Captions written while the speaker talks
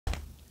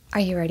Are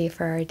you ready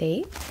for our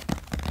date?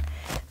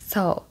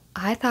 So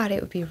I thought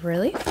it would be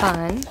really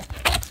fun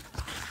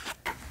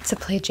to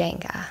play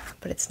Jenga,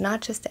 but it's not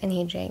just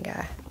any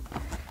Jenga.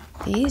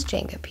 These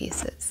Jenga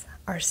pieces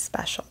are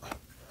special.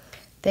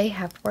 They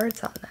have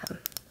words on them.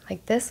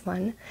 Like this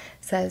one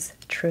says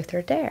truth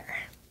or dare.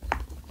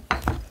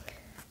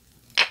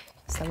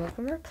 Some of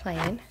them are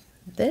plain.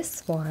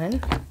 This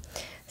one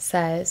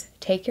says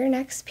take your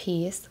next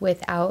piece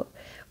with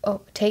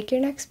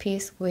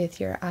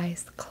your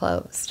eyes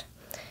closed.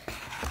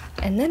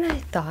 And then I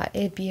thought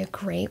it'd be a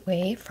great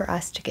way for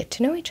us to get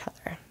to know each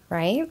other,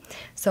 right?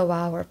 So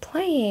while we're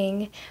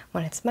playing,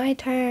 when it's my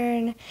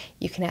turn,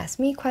 you can ask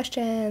me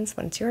questions.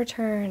 When it's your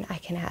turn, I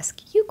can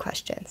ask you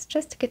questions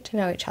just to get to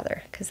know each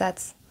other, because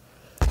that's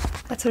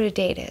what a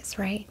date is,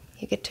 right?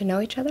 You get to know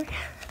each other.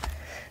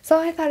 So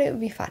I thought it would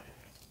be fun.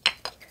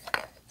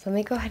 So let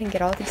me go ahead and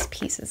get all these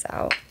pieces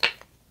out.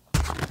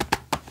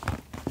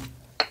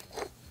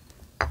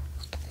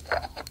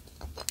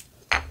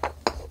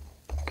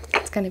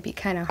 It's going to be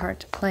kind of hard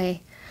to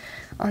play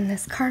on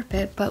this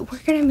carpet, but we're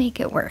going to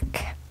make it work.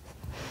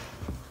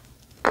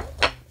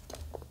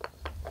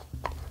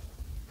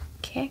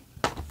 Okay.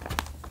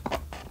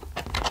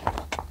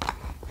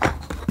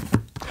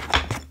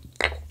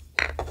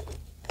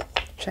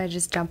 Should I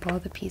just dump all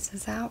the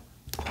pieces out?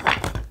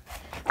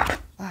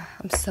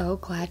 I'm so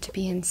glad to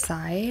be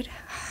inside.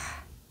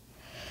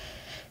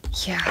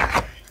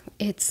 Yeah,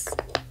 it's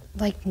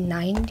like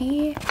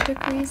 90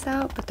 degrees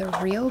out, but the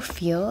real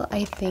feel,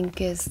 I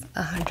think, is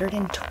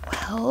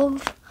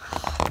 112.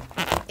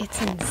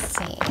 It's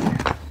insane.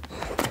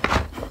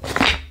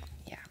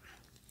 Yeah.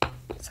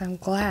 So I'm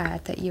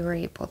glad that you were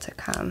able to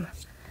come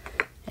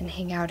and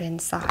hang out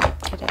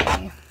inside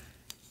today.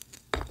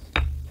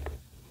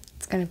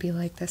 It's gonna be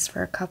like this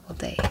for a couple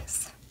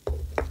days.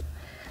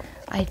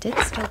 I did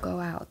still go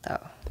out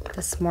though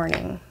this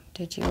morning.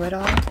 Did you at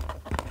all?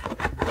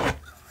 I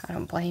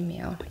don't blame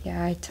you.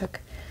 Yeah, I took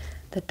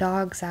the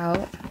dogs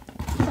out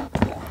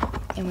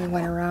and we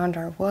went around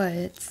our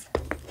woods.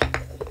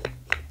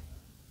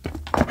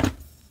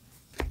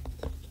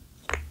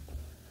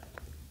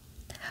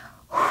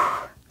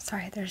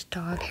 Sorry, there's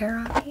dog hair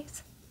on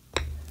these.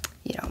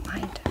 You don't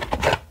mind.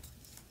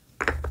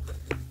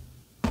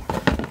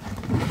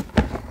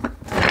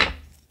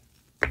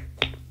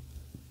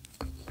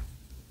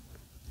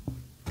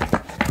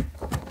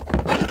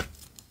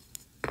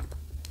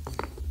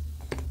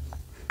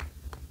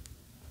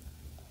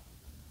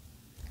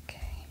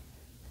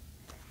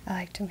 I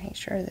like to make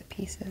sure the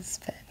pieces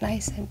fit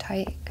nice and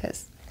tight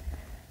because,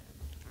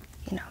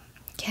 you know,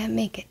 can't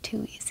make it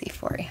too easy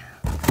for you.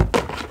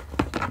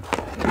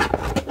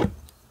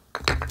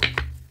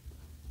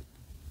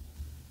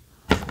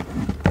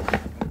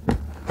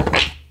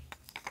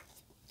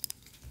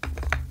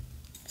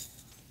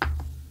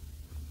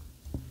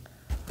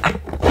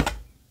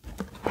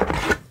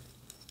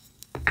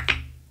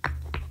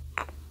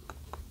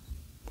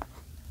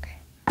 Okay.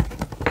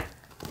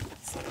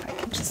 Let's see if I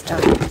can just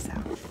dump this out.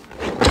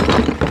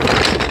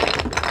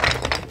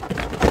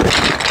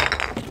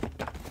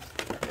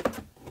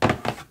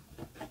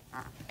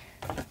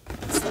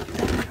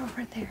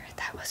 There,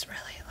 that was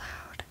really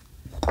loud.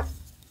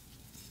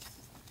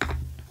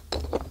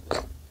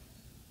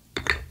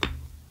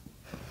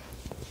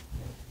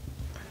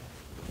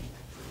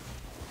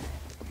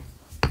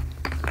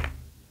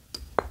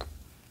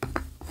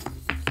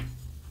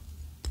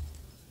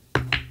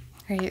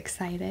 Are you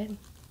excited?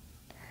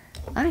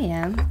 I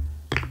am.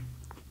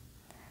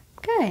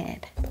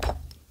 Good.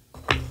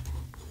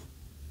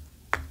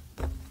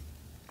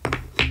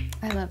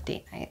 I love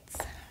date nights.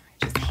 I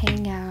just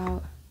hang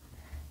out,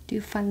 do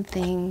fun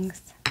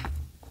things.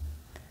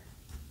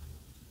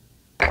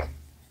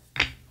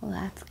 Well,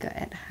 that's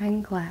good.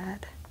 I'm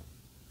glad.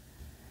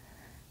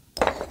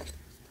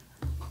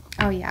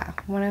 Oh yeah,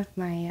 one of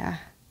my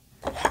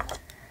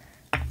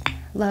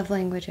love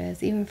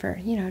languages, even for,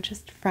 you know,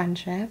 just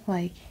friendship,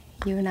 like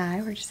you and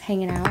I were just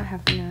hanging out,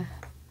 having a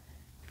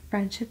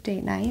friendship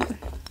date night.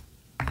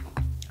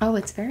 Oh,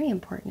 it's very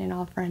important in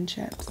all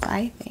friendships,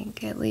 I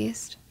think, at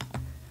least.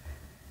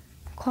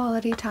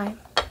 Quality time.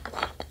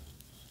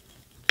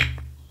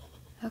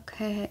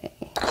 Okay,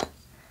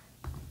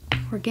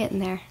 we're getting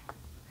there.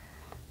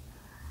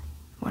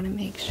 Want to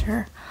make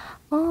sure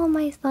all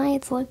my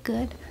sides look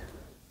good.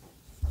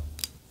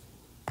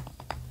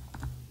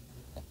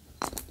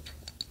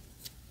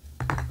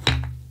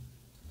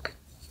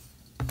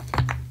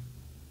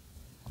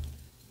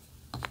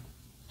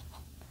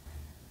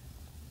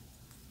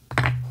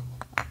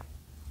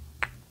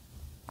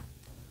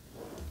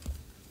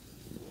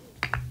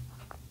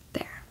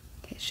 There.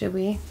 Okay, should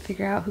we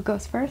figure out who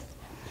goes first?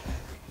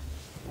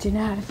 Do you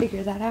know how to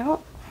figure that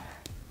out?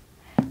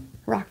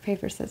 Rock,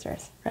 paper,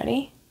 scissors.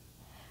 Ready?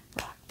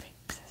 Rock,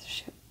 paper, scissors,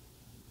 shoot.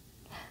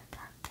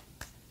 Rock, paper,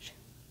 scissors,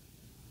 shoot.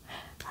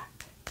 Rock,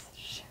 paper,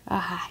 scissors, shoot.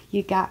 Aha,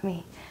 you got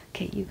me.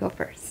 Okay, you go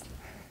first.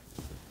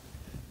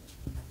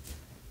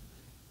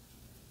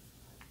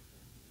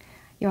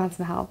 You want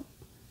some help?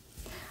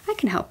 I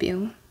can help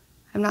you.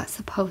 I'm not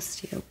supposed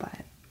to, but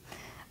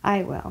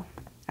I will.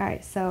 All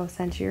right, so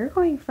since you're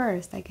going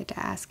first, I get to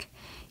ask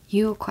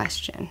you a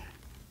question.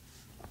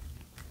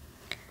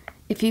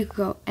 If you could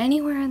go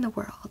anywhere in the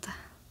world,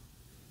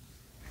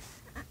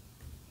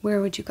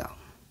 where would you go?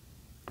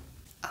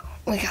 Oh,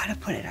 we gotta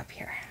put it up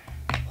here.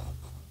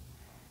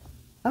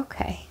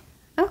 Okay,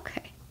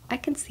 okay, I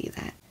can see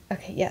that.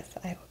 Okay, yes,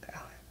 I will go.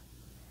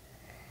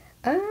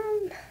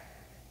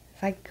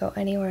 If I could go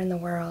anywhere in the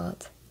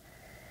world,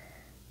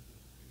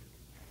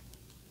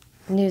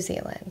 New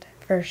Zealand,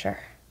 for sure.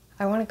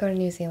 I want to go to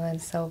New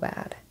Zealand so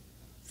bad.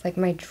 It's like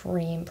my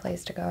dream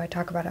place to go. I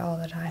talk about it all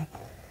the time.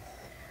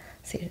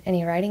 See,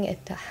 any writing?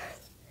 It does.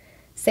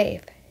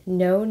 Safe.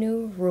 No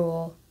new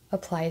rule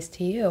applies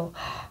to you.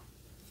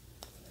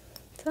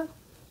 So,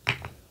 I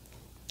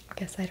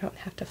guess I don't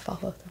have to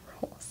follow the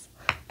rules.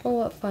 Well,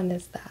 what fun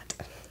is that?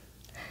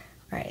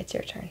 All right, it's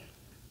your turn.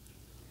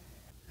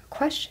 A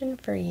question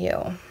for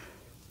you.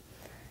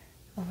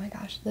 Oh my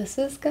gosh, this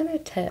is gonna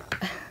tip.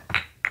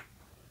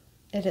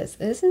 It is.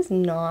 This is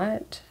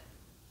not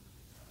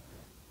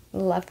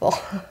level.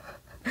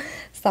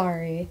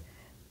 Sorry.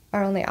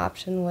 Our only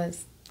option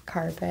was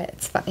carpet.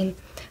 It's fine.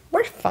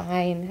 We're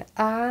fine.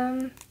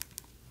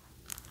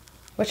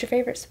 What's your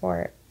favorite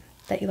sport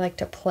that you like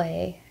to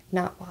play?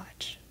 Not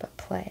watch, but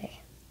play.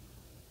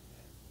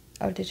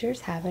 Oh, did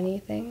yours have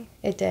anything?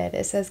 It did.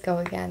 It says go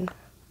again.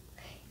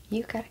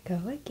 You gotta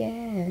go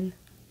again.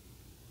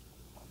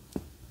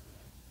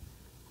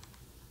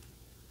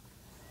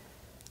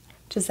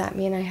 Does that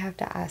mean I have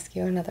to ask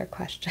you another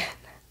question?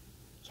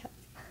 Yes.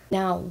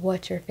 Now,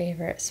 what's your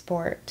favorite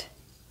sport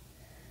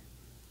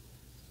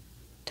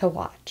to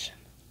watch?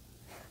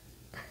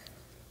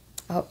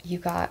 Oh, you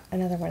got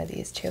another one of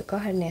these too. Go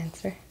ahead and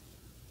answer.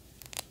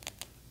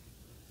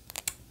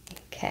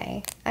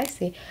 Okay, I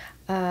see.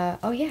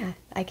 Oh yeah,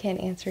 I can't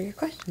answer your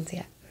questions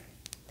yet.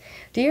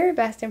 Do your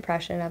best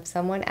impression of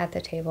someone at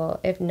the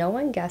table. If no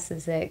one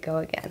guesses it, go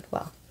again.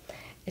 Well,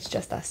 it's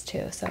just us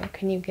two, so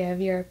can you give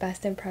your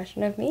best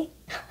impression of me?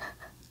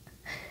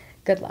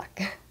 Good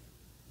luck.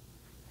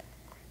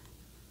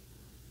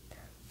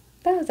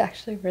 That was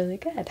actually really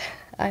good.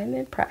 I'm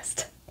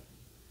impressed.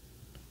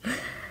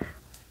 Let's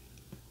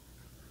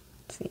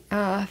see.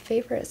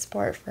 Favorite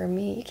sport for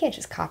me. You can't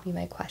just copy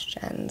my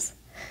questions.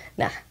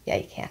 Nah, yeah,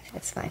 you can.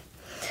 It's fine.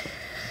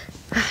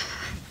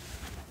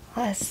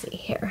 Let's see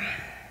here.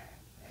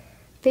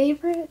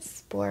 Favorite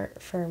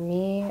sport for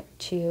me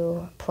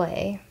to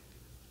play.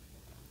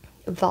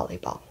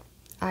 Volleyball.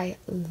 I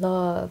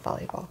love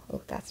volleyball.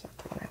 Oh, that's not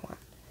the one I want.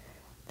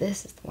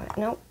 This is the one.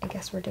 Nope, I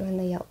guess we're doing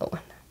the yellow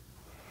one.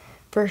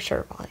 For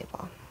sure,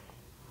 volleyball.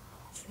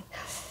 Let's see.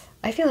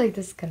 I feel like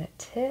this is gonna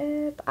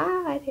tip.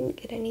 I didn't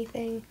get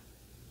anything.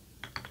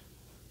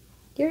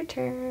 Your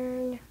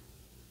turn.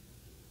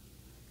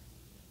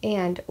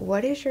 And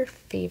what is your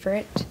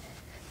favorite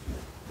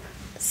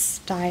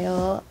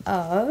style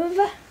of...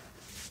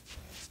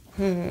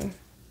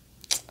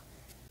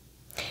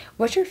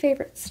 What's your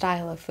favorite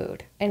style of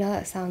food? I know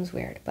that sounds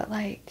weird, but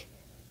like,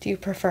 do you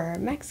prefer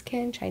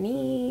Mexican,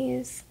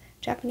 Chinese,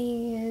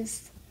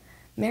 Japanese,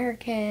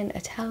 American,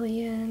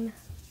 Italian?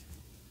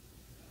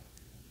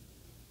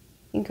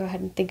 You can go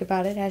ahead and think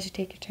about it as you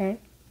take your turn.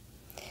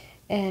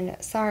 And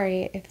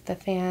sorry if the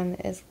fan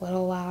is a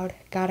little loud.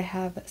 Gotta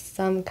have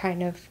some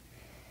kind of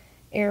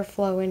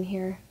airflow in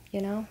here,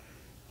 you know?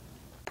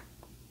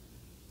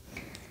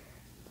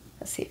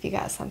 Let's see if you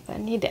got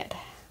something. You did.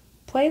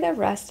 Play the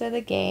rest of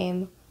the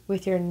game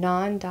with your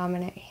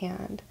non-dominant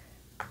hand.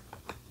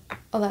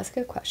 Oh, that's a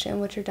good question.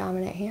 What's your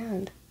dominant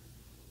hand?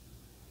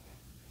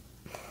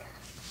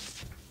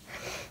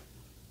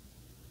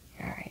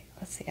 Alright,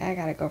 let's see. I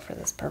gotta go for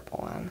this purple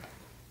one.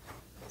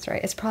 That's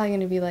right. It's probably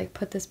gonna be like,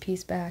 put this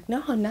piece back.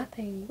 No,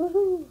 nothing.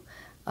 Woohoo!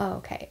 Oh,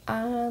 okay.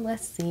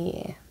 Let's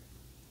see.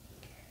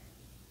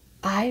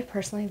 I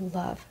personally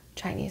love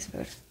Chinese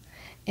food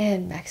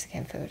and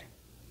Mexican food.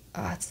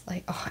 Oh, it's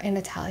like, oh, and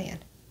Italian.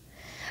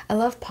 I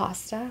love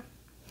pasta.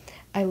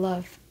 I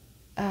love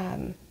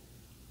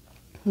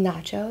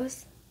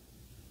nachos,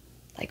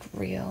 like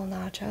real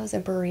nachos,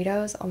 and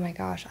burritos. Oh my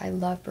gosh, I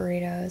love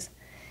burritos.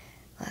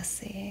 Let's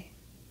see.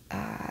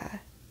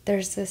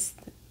 There's this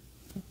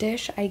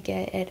dish I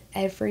get at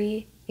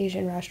every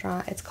Asian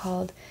restaurant. It's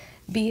called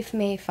beef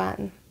mei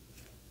fan.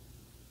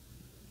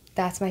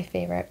 That's my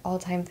favorite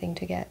all-time thing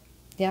to get.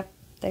 Yep,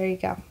 there you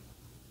go.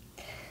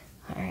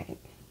 All right,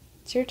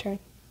 it's your turn.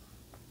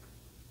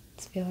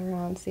 Let's feel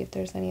around, see if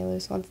there's any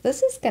loose ones.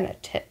 This is gonna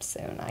tip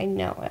soon, I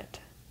know it.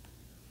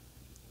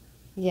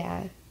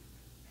 Yeah,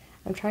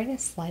 I'm trying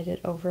to slide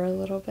it over a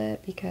little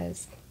bit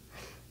because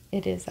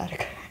it is out of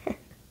color.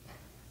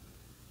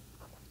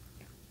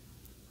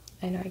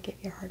 I know I gave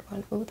you a hard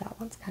one. Oh, that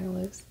one's kind of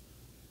loose.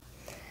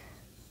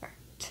 All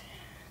right,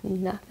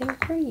 nothing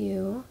for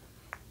you.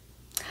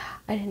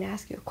 I didn't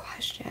ask you a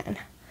question.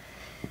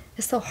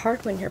 It's so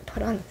hard when you're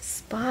put on the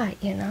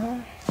spot, you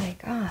know?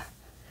 Like,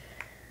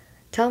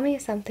 tell me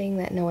something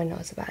that no one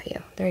knows about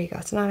you. There you go.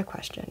 It's not a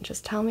question.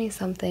 Just tell me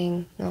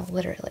something. No,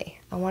 literally.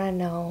 I want to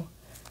know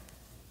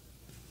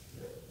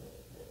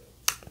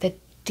the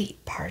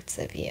deep parts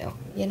of you,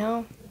 you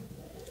know?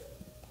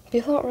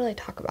 People don't really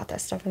talk about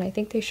that stuff, and I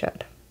think they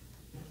should.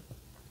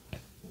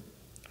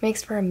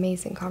 Makes for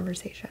amazing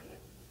conversation.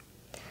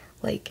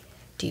 Like,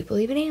 do you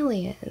believe in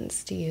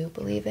aliens? Do you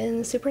believe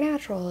in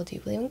supernatural? Do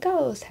you believe in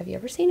ghosts? Have you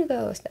ever seen a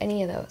ghost?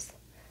 Any of those?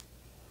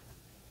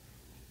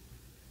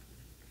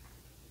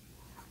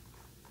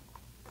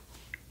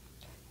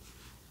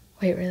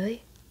 Wait,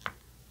 really?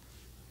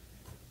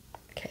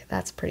 Okay,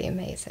 that's pretty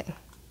amazing.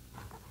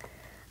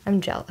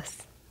 I'm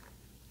jealous.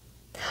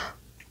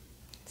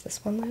 Is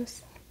this one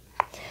loose?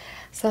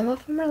 Some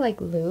of them are like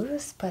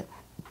loose, but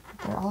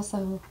they're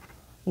also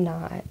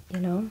not, you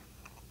know?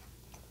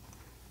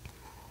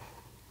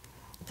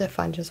 It's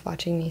fun just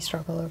watching me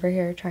struggle over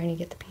here trying to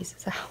get the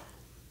pieces out.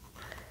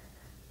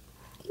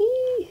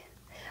 Eee.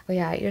 Oh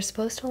yeah, you're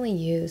supposed to only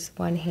use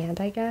one hand,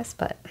 I guess,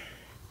 but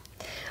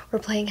we're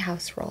playing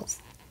house rules.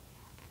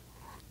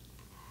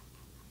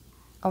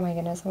 Oh my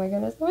goodness, oh my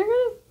goodness, oh my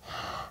goodness.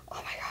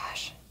 Oh my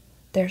gosh.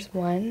 There's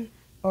one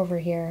over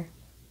here.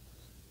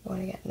 I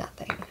want to get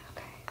nothing.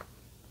 Okay.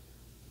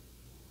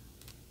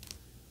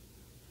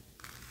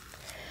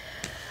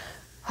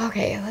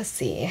 Okay, let's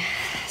see.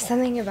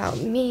 Something about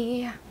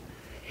me.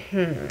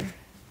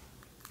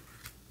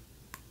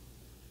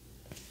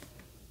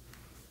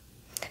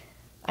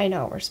 I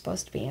know we're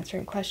supposed to be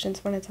answering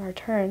questions when it's our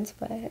turns,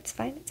 but it's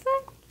fine, it's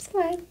fine, it's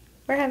fine.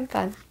 We're having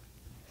fun.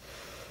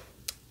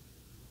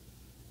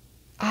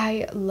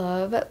 I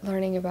love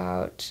learning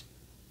about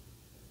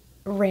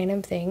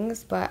random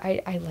things, but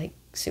I like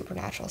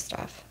supernatural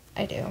stuff.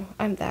 I do.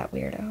 I'm that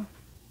weirdo.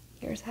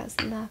 Yours has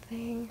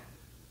nothing.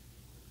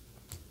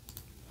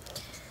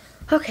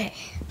 Okay.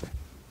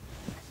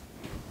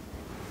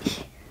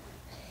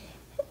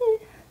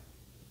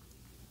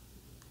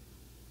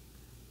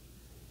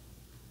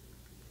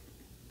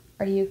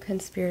 Are you a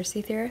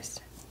conspiracy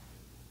theorist?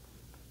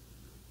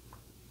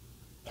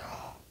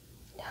 Oh,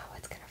 no,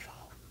 it's gonna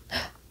fall.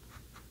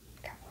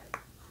 Got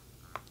one.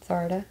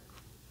 Sorta.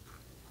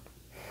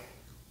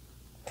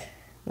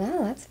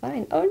 No, that's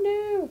fine. Oh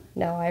no!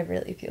 No, I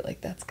really feel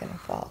like that's gonna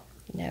fall.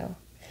 No.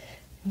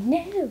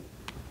 No!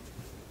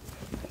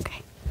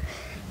 Okay.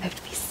 I have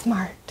to be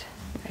smart.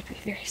 I have to be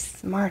very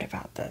smart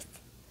about this.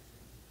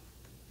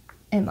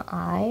 Am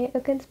I a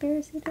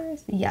conspiracy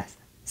theorist? Yes,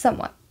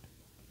 somewhat.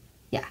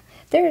 Yeah,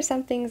 there are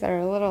some things that are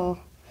a little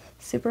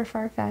super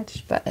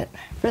far-fetched, but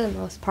for the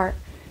most part,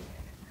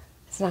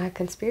 it's not a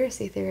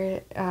conspiracy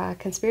theory,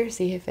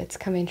 conspiracy if it's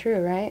coming true,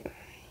 right?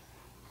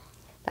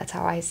 That's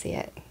how I see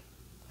it.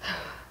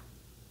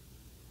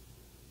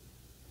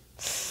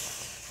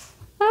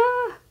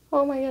 Ah,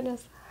 oh my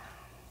goodness.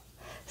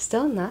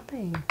 Still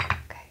nothing.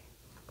 Okay.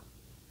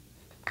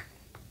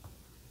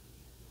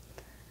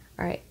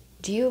 All right.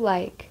 Do you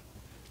like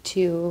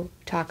to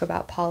talk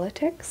about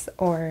politics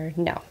or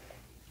no?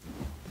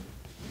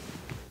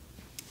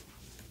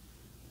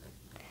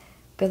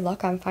 Good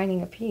luck on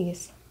finding a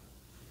piece.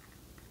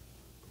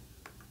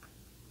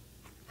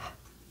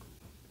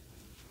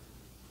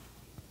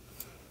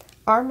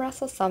 Arm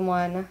wrestle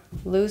someone,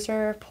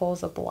 loser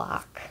pulls a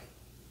block.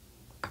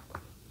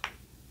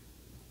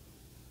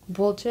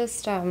 We'll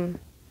just, you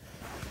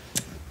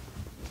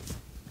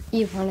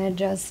want to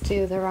just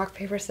do the rock,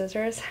 paper,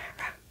 scissors?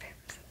 Rock, paper,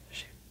 scissors,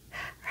 shoot.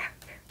 Rock,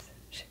 paper, scissors,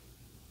 shoot.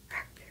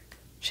 Rock, paper,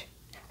 shoot.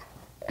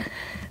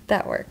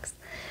 That works.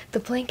 The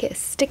blanket is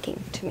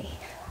sticking to me.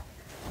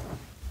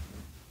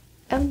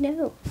 Oh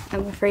no,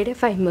 I'm afraid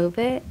if I move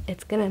it,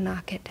 it's gonna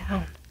knock it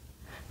down.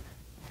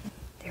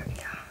 There we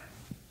go.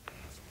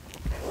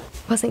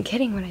 Wasn't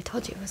kidding when I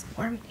told you it was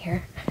warm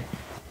here.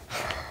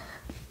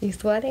 You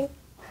sweating?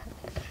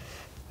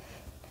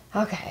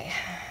 Okay.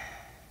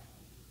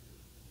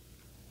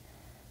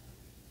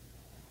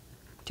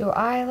 Do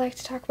I like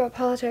to talk about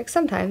politics?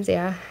 Sometimes,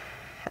 yeah.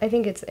 I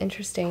think it's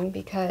interesting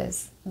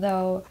because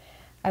though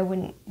I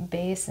wouldn't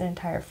base an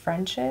entire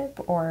friendship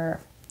or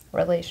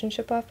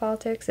relationship off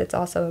politics, it's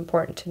also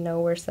important to know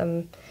where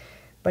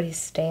somebody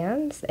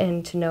stands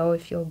and to know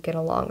if you'll get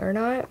along or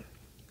not,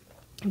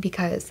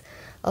 because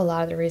a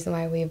lot of the reason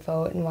why we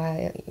vote and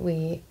why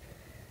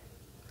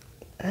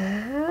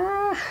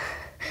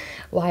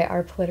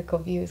our political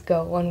views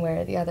go one way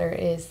or the other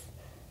is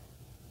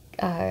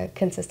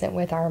consistent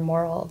with our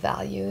moral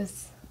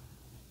values.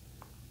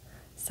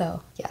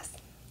 So yes,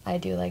 I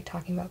do like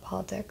talking about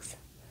politics.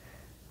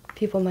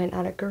 People might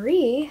not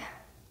agree,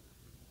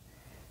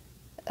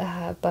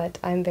 but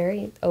I'm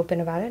very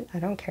open about it. I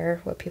don't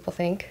care what people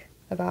think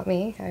about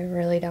me. I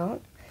really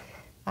don't.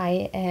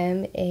 I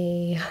am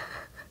a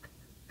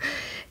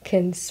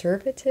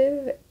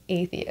conservative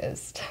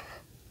atheist.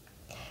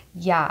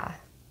 Yeah,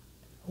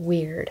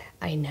 weird,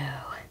 I know.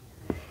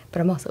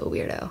 But I'm also a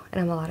weirdo,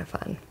 and I'm a lot of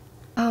fun.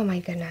 Oh my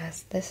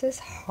goodness, this is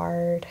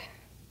hard.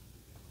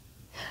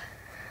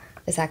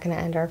 Is that gonna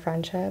end our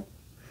friendship?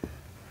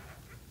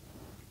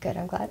 Good,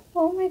 I'm glad.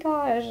 Oh my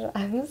gosh,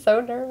 I'm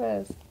so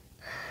nervous.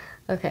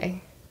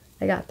 Okay,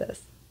 I got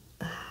this.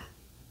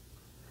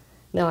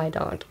 No, I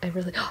don't. I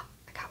really, I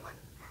got one.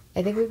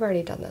 I think we've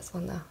already done this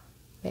one though.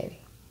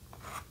 Maybe.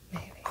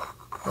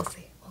 We'll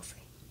see, we'll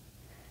see.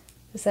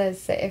 It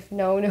says, if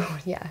no,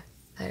 yeah,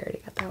 I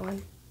already got that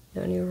one.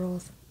 No new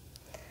rules.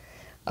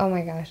 Oh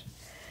my gosh.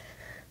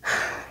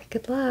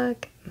 Good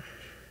luck.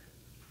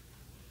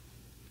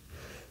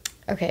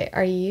 Okay,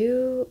 are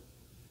you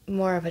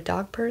more of a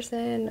dog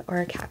person or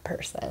a cat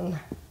person?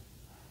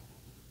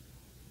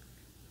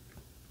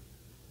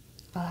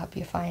 I'll help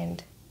you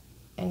find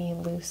any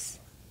loose.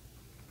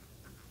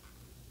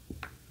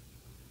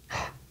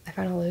 I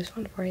found a loose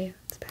one for you.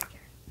 It's back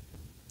here.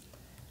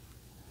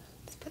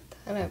 Let's put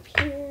that up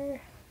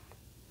here.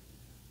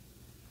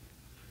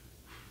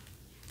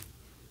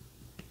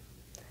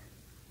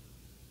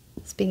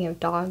 Speaking of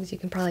dogs, you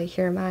can probably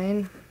hear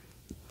mine.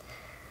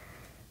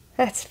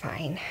 That's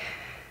fine.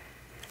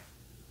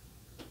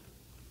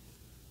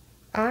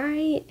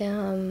 I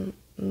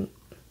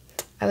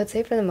would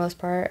say for the most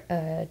part,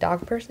 a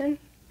dog person.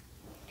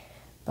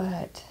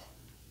 But,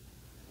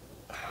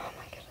 oh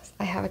my goodness,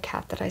 I have a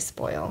cat that I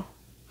spoil.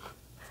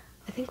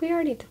 I think we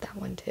already did that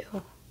one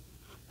too.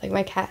 Like,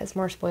 my cat is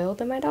more spoiled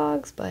than my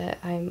dogs, but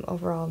I'm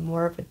overall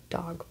more of a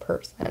dog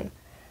person.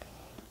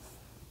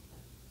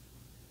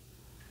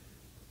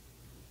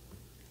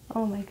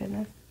 Oh my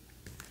goodness.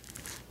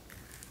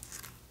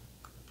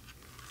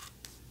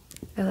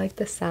 I like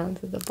the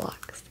sounds of the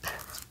blocks.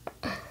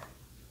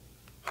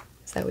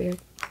 Is that weird?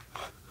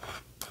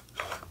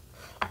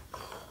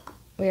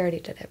 We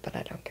already did it, but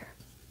I don't care.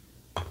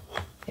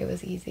 It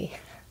was easy.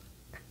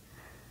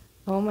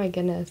 Oh my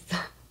goodness.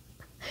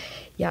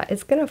 Yeah,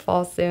 it's gonna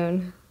fall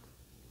soon.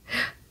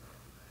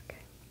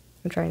 Okay.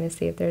 I'm trying to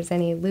see if there's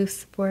any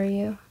loose for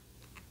you.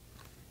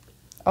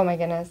 Oh my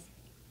goodness.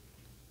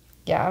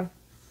 Yeah.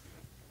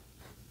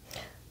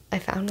 I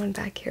found one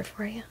back here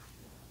for you.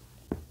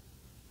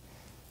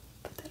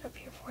 Put that up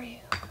here for you.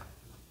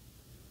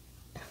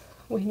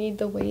 We need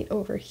the weight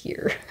over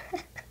here.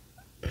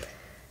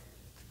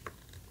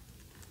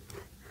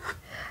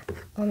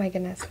 Oh my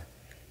goodness.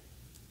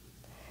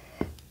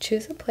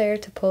 Choose a player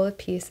to pull a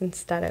piece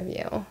instead of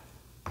you.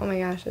 Oh my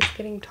gosh, it's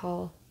getting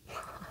tall.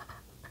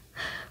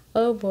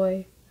 Oh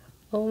boy.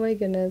 Oh my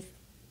goodness.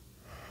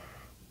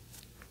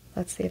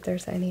 Let's see if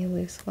there's any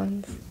loose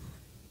ones.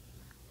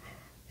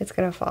 It's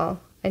gonna fall.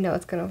 I know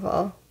it's gonna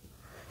fall.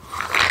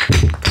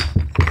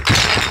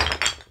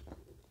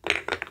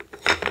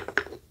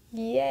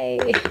 Yay!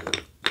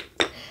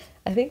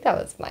 I think that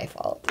was my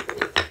fault.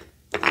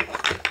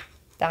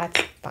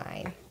 That's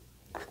fine.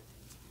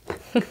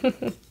 Do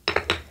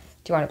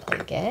you want to play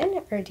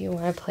again, or do you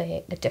want to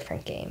play a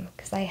different game?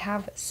 Because I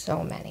have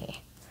so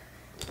many.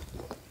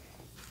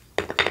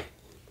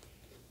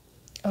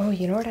 Oh,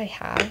 you know what I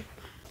have?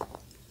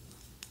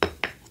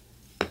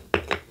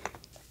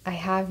 I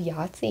have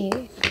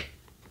Yahtzee.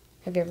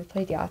 Have you ever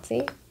played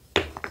Yahtzee?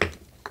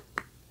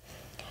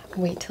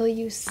 Wait till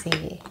you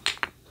see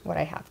what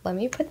I have. Let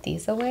me put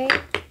these away.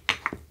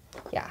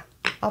 Yeah,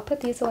 I'll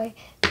put these away,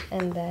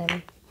 and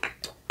then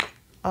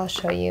I'll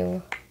show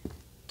you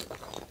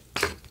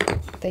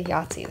the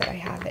Yahtzee that I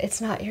have.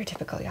 It's not your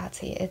typical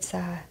Yahtzee. It's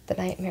the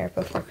Nightmare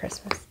Before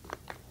Christmas.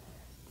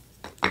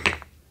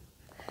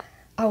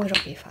 Oh,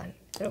 it'll be fun.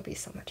 It'll be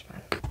so much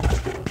fun.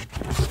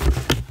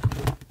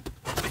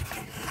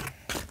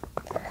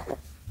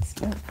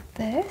 Let's move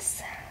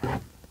this.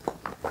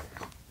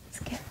 Let's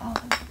get all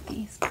of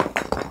these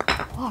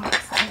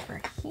blocks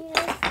over here.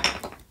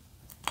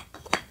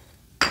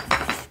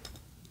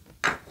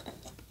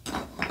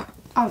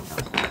 Oh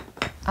no.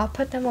 I'll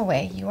put them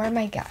away. You are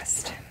my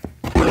guest.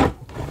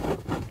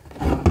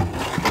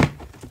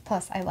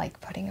 Plus, I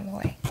like putting them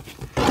away.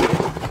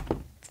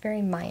 It's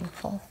very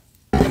mindful.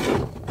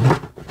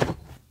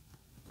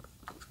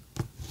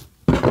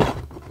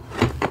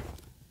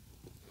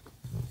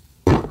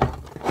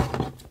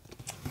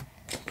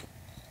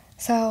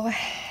 So,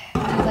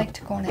 we like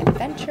to go on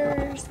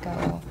adventures,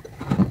 go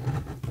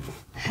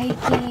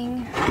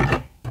hiking,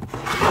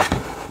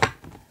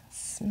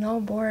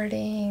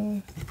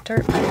 snowboarding,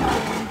 dirt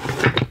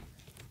biking,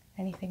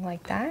 anything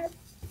like that.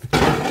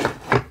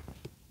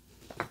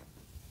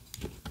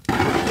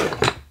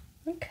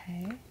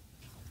 Okay.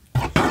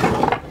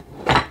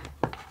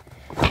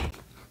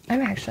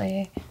 I'm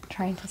actually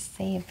trying to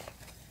save,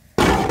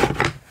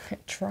 to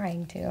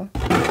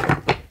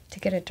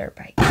get a dirt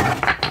bike.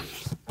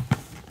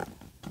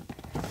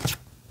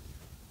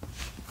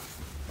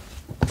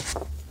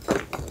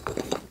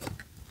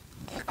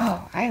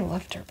 Oh, I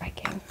love dirt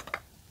biking.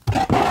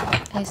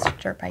 I used to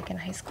dirt bike in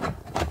high school.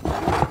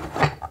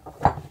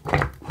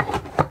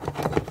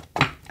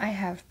 I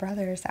have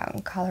brothers out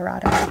in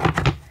Colorado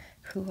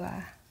who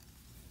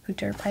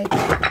dirt bike,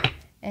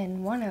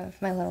 and one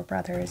of my little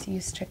brothers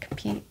used to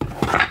compete.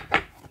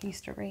 He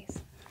used to race.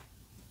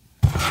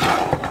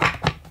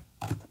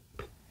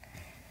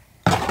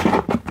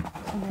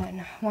 And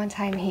then one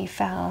time he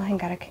fell and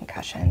got a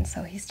concussion,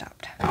 so he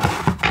stopped.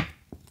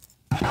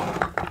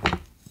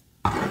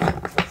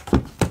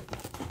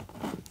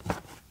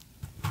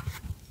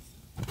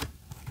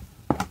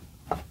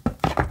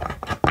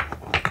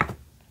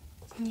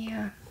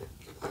 Yeah,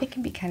 it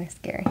can be kind of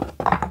scary.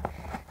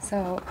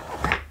 So,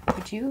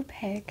 would you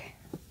pick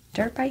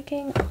dirt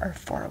biking or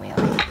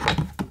four-wheeling?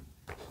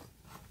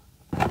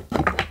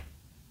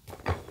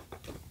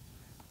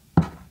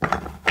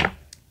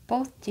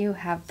 both do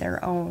have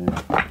their own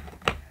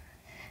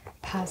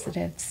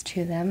positives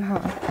to them, huh?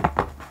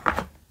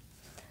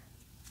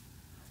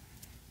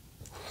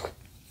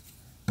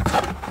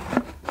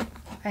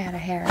 I had a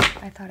hair.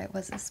 I thought it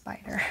was a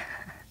spider.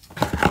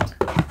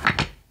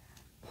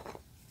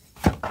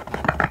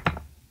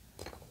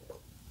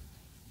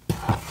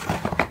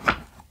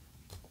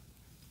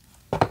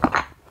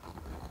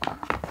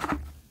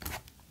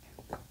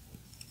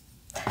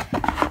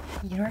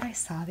 You know what I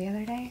saw the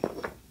other day?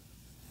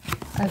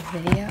 A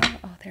video.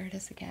 Oh, there it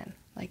is again.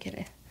 Like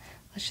it.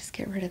 Let's just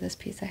get rid of this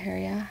piece of hair,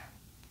 yeah?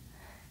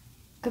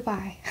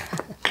 Goodbye.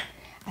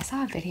 I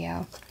saw a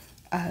video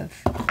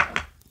of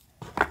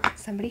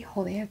somebody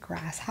holding a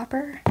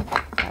grasshopper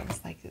that was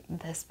like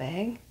this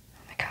big. Oh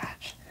my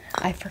gosh.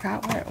 I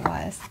forgot what it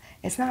was.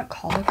 It's not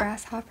called a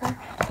grasshopper,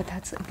 but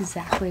that's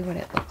exactly what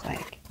it looked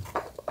like.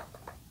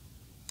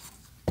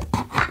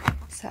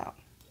 So,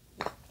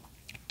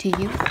 do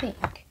you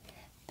think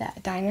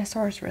that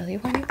dinosaurs really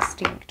went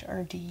extinct,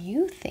 or do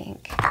you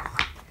think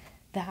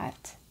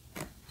that,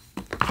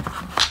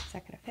 is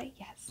that gonna fit?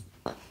 Yes.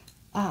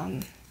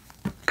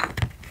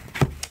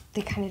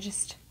 They kind of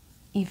just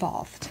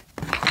evolved.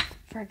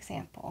 For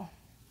example,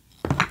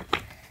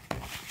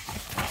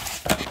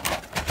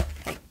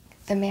 like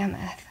the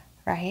mammoth,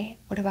 right?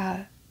 What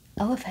about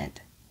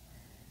elephant?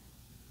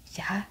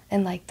 Yeah,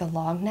 and like the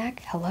long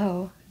neck,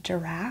 hello,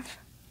 giraffe.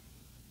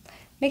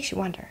 Makes you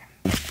wonder.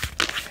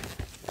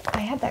 I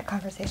had that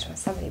conversation with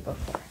somebody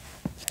before.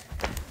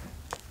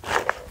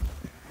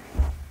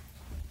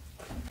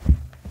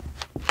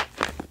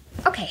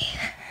 Okay,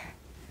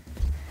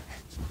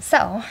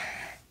 so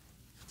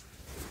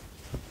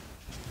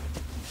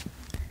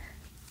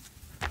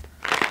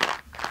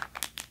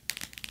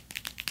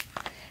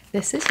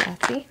this is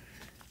Yahtzee.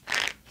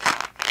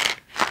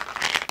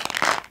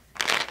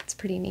 It's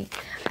pretty neat.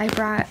 I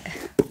brought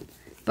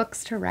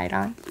books to write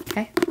on,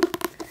 okay?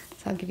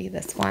 So I'll give you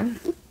this one.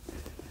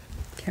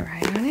 You can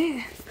write on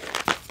it.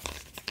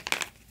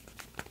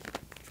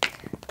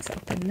 Let's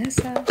open this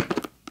up.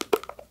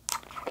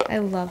 I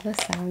love the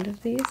sound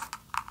of these.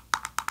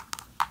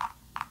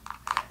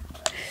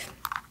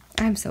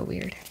 I'm so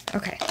weird.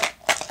 Okay.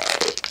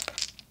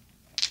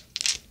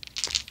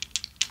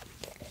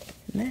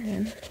 And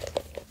then,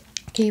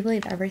 can you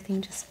believe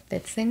everything just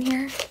fits in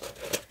here?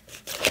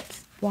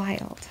 It's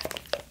wild.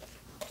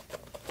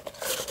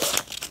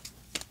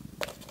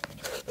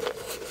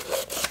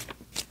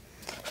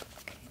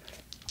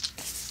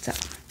 So,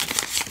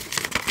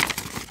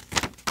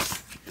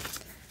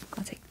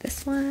 I'll take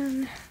this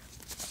one.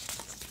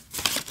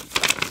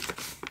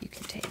 You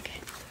can take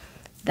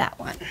that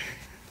one.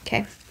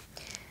 Okay.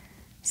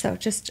 So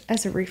just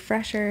as a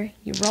refresher,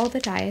 you roll the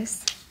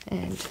dice,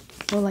 and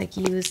we'll like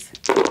use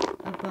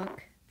a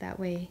book. That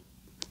way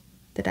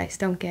the dice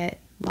don't get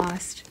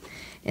lost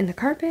in the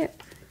carpet.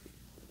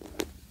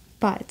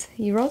 But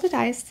you roll the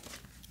dice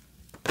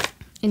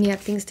and you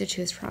have things to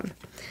choose from.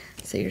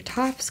 So your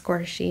top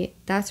score sheet,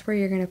 that's where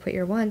you're going to put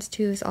your 1s,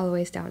 2s, all the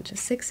way down to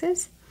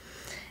 6s.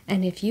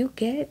 And if you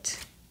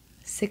get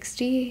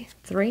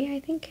 63, I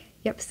think,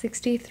 yep,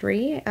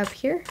 63 up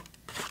here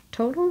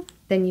total,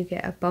 then you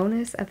get a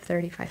bonus of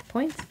 35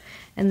 points.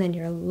 And then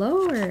your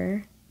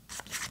lower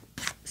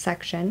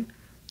section,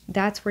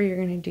 that's where you're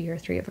going to do your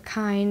 3 of a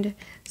kind.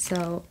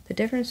 So the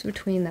difference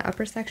between the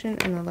upper section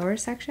and the lower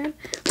section,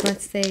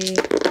 let's say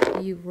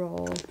you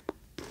roll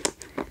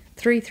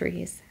 3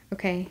 3s,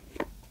 okay?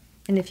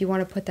 And if you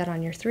want to put that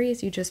on your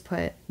 3s, you just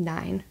put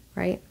 9,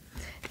 right?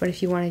 But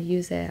if you want to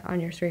use it on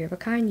your 3 of a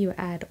kind, you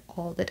add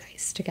all the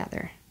dice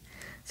together.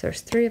 So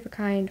there's 3 of a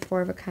kind,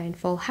 4 of a kind.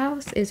 Full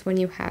house is when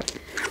you have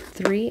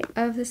 3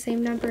 of the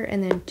same number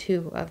and then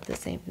 2 of the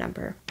same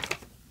number.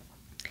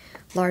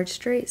 Large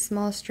straight,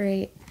 small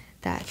straight,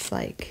 that's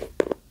like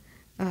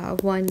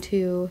 1,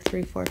 2,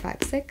 3, 4, 5,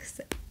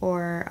 6,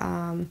 or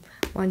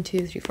 1,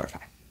 2, 3, 4,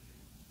 5.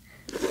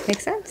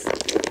 Make sense?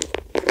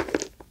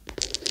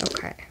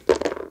 Okay.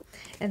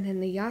 And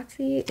then the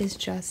Yahtzee is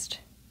just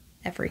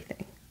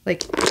everything.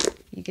 Like,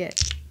 you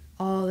get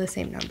all the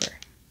same number.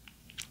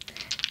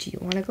 Do you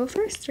want to go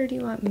first, or do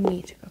you want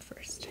me to go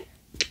first?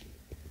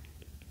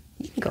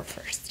 You can go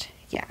first.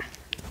 Yeah.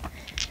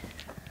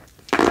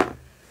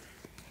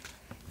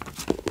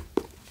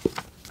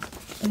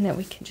 And then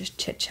we can just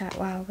chit-chat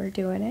while we're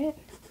doing it.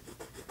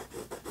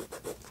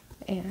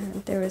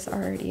 And there was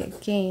already a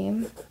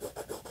game.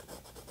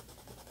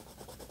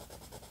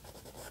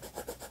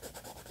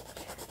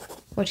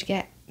 What'd you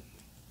get?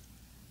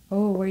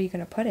 Oh, where are you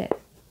going to put it?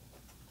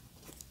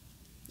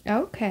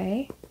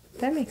 Okay,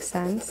 that makes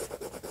sense.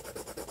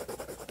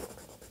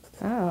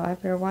 Oh, I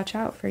better watch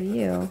out for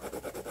you.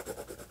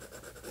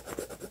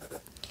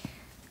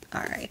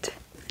 All right.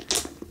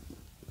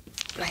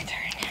 My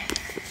turn.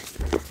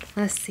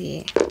 Let's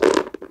see.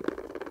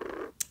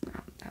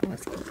 Oh, that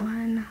was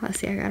 1. Let's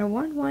see, I got a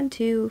 1, 1,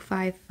 2,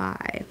 5,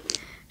 5.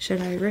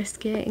 Should I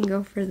risk it and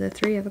go for the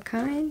 3 of a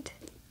kind?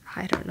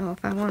 I don't know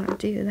if I want to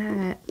do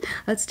that.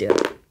 Let's do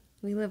it.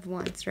 We live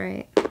once,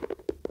 right?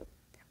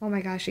 Oh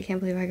my gosh, I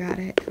can't believe I got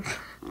it.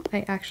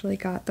 I actually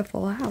got the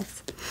full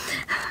house.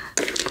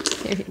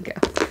 Here you go.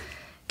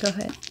 Go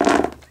ahead.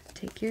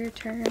 Take your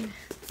turn.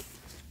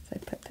 So I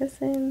put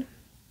this in.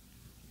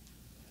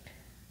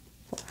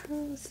 Full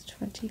house,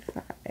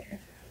 25.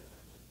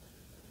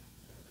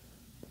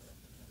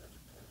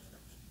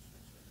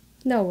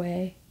 No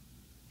way.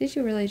 Did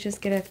you really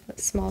just get a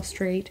small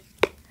straight?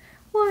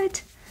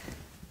 What?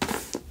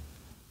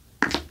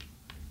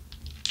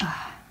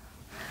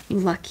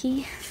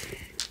 Lucky.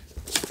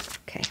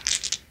 Okay.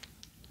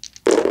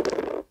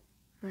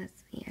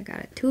 Let's see. I got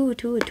a 2,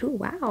 2, a 2.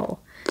 Wow.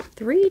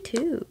 3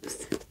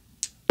 twos.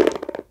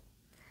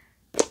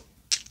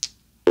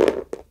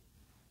 4.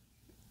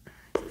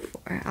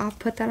 I'll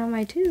put that on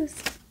my twos.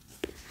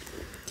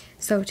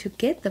 So to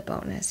get the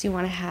bonus, you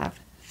want to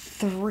have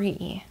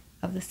 3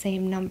 of the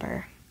same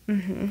number.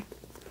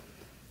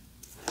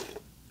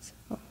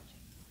 So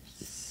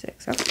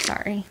 6. Oh,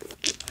 sorry.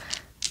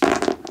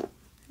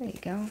 There you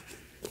go.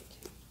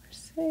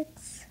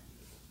 6.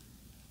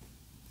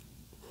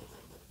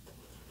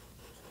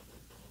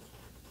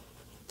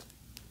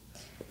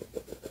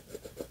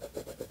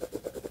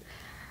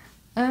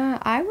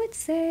 I would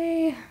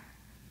say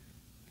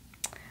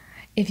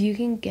if you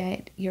can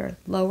get your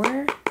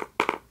lower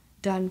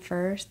done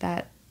first,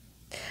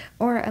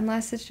 or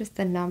unless it's just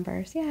the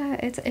numbers. Yeah,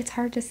 it's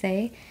hard to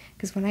say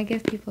because when I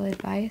give people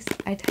advice,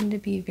 I tend to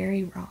be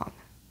very wrong.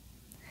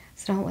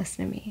 So don't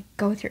listen to me.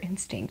 Go with your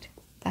instinct.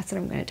 That's what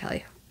I'm going to tell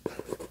you.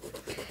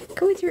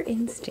 Go with your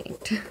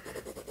instinct.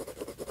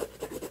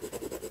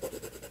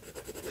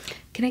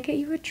 Can I get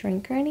you a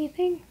drink or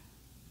anything?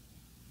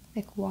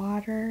 Like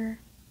water?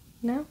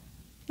 No?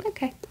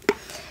 Okay.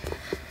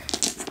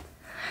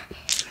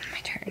 My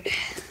turn.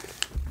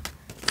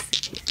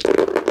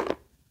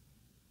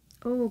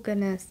 Oh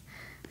goodness.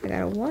 I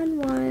got a 1,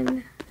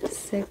 1,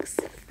 6,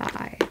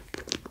 5.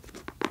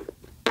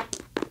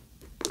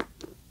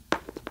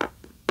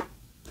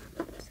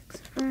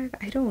 6, 5.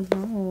 I don't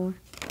know.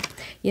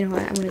 You know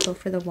what? I'm going to go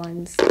for the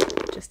ones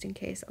just in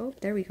case. Oh,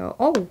 there we go.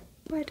 Oh,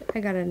 what? I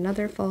got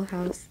another full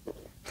house.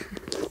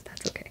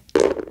 That's okay.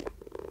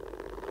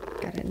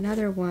 Got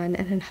another 1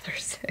 and another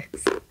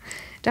 6.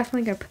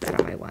 Definitely going to put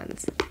that on my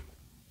ones.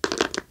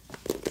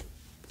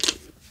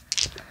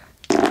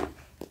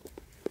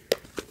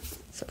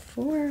 So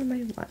 4 on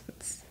my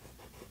ones.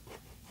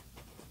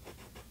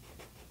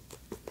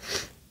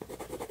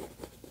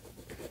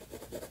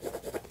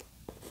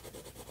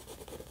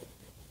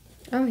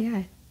 Oh,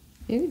 yeah.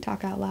 You can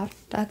talk out loud.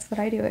 That's what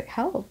I do. It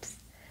helps.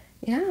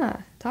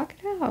 Yeah, talk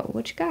it out.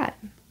 What you got?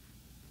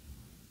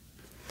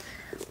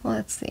 Well,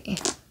 let's see.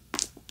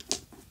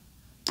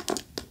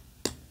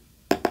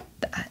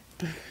 That.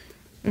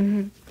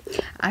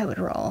 I would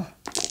roll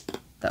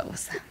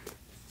those.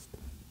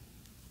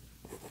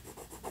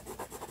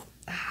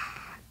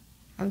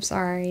 I'm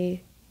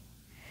sorry.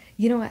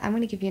 You know what? I'm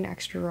going to give you an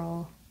extra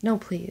roll. No,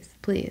 please.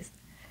 Please.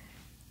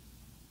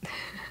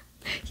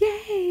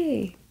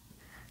 Yay!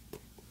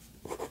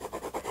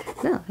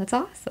 No, that's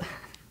awesome.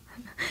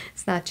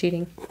 It's not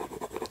cheating.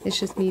 It's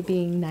just me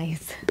being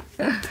nice.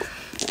 Nah,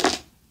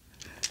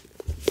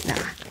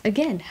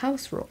 again,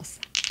 house rules.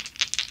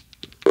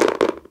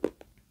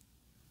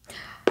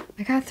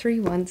 I got 3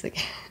 ones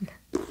again.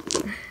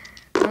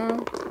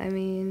 Well, I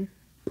mean,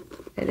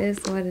 it is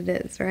what it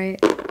is, right?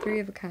 3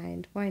 of a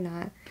kind. Why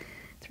not?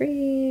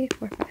 3,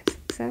 4, 5,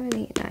 6, 7,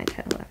 8, 9,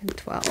 10, 11,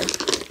 12.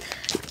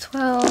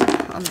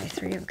 12 on my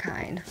 3 of a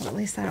kind. Well, at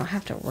least I don't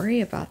have to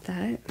worry about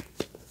that.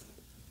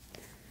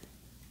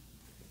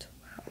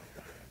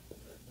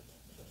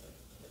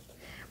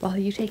 While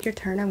you take your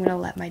turn, I'm going to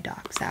let my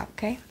dogs out,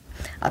 okay?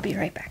 I'll be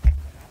right back.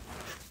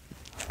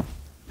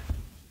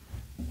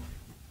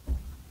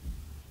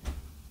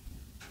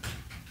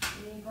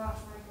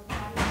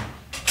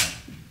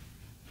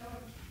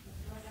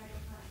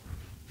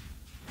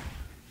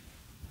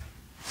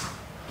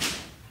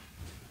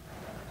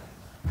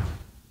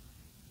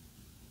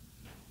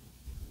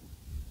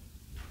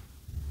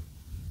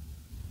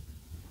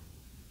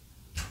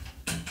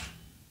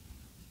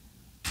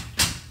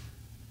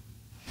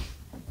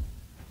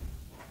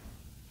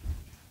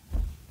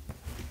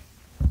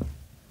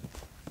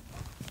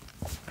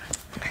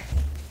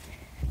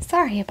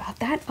 Sorry about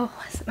that.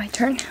 Oh, is it my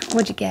turn?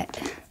 What'd you get?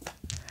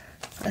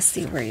 Let's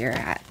see where you're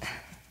at.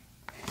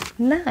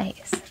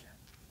 Nice.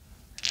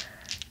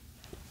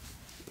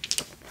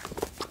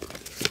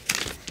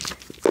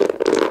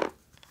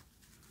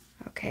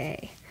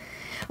 Okay.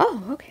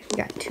 Oh, okay. We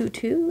got 2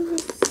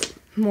 twos.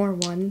 More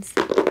ones.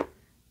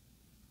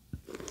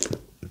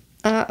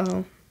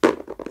 Uh-oh.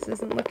 This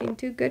isn't looking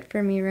too good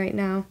for me right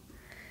now.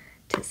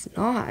 Tis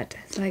not.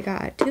 So I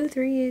got 2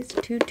 threes,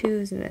 2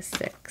 twos, and a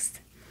 6.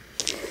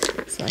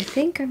 So I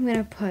think I'm going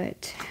to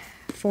put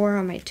 4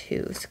 on my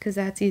twos because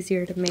that's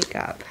easier to make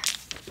up.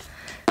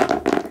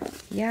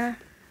 Yeah,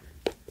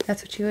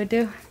 that's what you would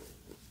do?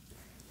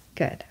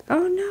 Good.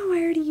 Oh no,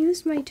 I already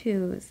used my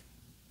twos.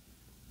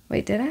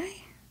 Wait, did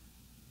I?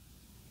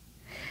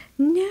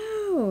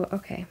 No.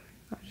 Okay,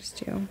 I'll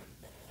just do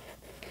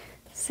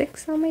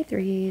 6 on my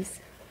threes.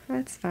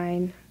 That's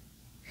fine.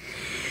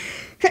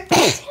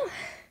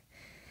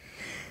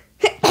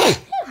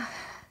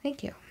 Thank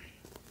Thank you.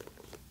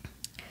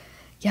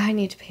 Yeah, I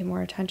need to pay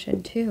more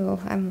attention too.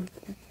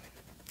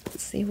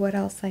 Let's see what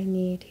else I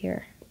need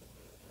here.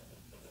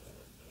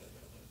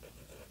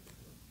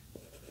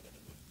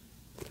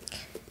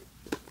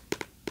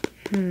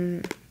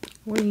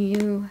 What are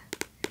you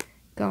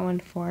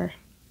going for?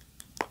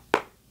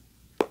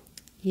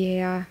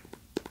 Yeah.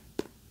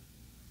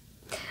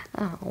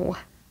 Oh,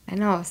 I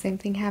know, same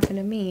thing happened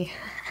to me.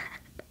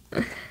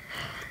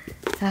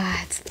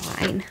 It's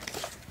fine.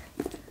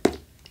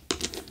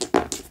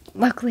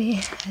 Luckily,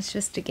 it's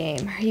just a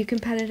game. Are you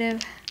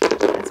competitive?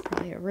 That's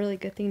probably a really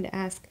good thing to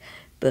ask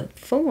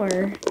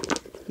before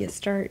you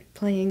start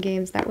playing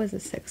games. That was a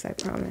 6, I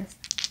promise.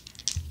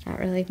 Not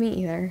really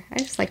me either. I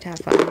just like to have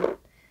fun.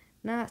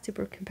 Not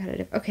super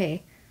competitive.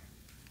 Okay.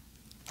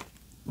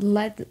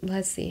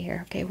 Let's see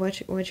here. Okay,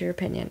 what's your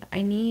opinion?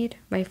 I need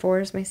my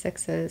 4s, my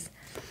 6s.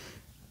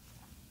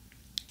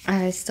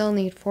 I still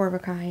need 4 of a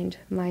kind.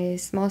 My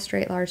small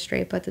straight, large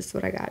straight, but this is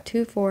what I got.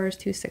 2 4s,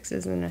 2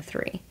 6s, and a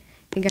 3.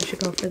 Think I should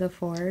go for the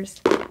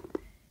 4s?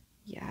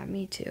 Yeah,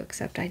 me too,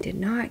 except I did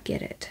not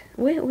get it.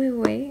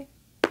 Wait.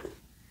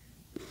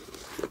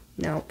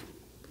 Nope.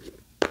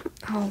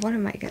 Oh, what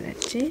am I gonna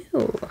do?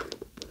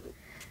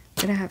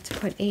 I'm gonna have to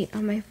put 8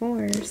 on my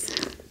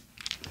 4s.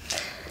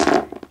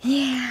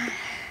 Yeah.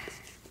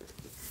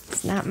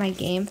 It's not my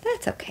game.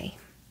 That's okay.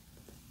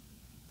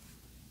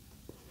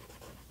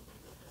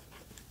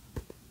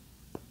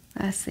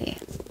 Let's see.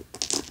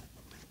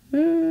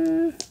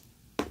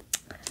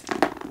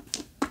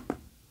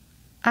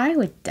 I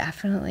would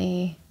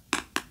definitely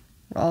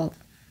roll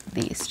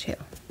these 2.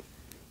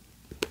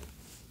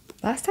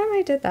 Last time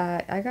I did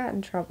that, I got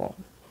in trouble.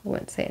 I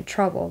wouldn't say in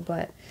trouble,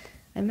 but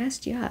I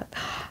messed you up.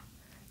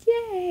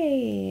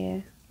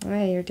 Yay!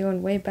 Well, you're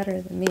doing way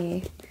better than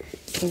me.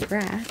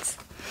 Congrats.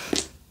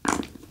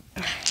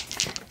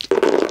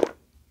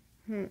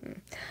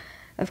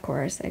 Of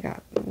course, I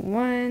got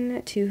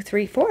 1, 2,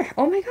 3, 4.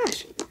 Oh my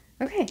gosh.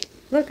 Okay,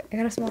 look, I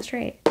got a small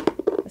straight.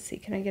 Let's see,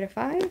 can I get a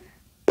 5?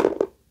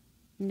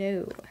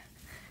 No.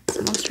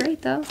 Small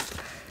straight though.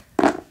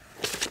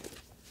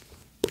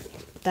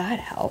 That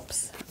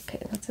helps.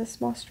 Okay, what's a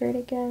small straight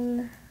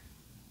again?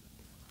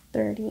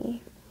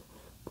 30.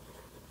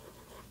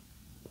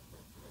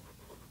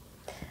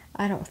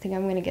 I don't think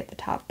I'm gonna get the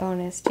top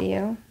bonus, do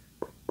you?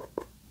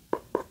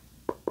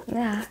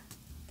 Nah.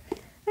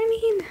 I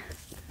mean,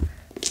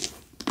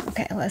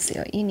 okay, let's see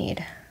what you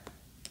need.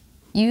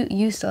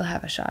 You still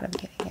have a shot of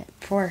getting it,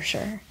 for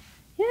sure.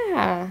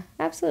 Yeah,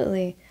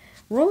 absolutely.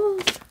 Roll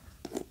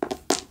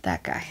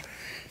that guy.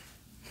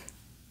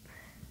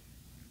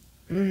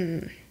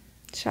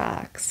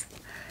 Shucks.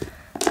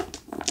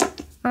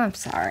 I'm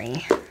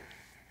sorry.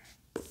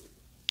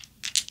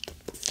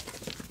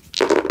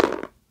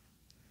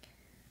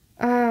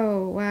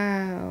 Oh,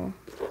 wow.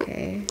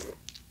 Okay.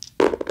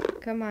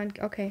 Come on.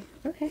 Okay.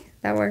 Okay.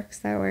 That works.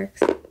 That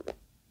works.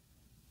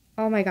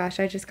 Oh my gosh,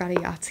 I just got a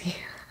Yahtzee.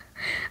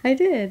 I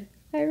did.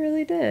 I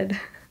really did.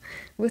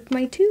 With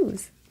my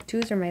 2s.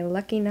 2s are my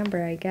lucky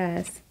number, I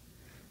guess.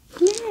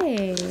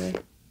 Yay!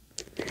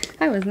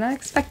 I was not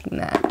expecting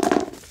that.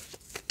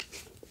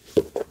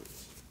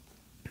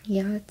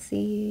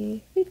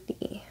 Yahtzee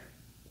 50.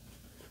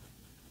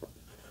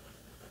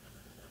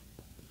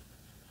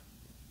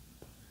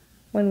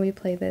 When we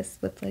play this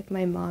with like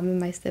my mom and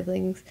my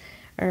siblings,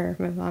 or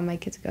my mom and my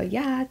kids go,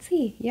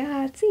 Yahtzee,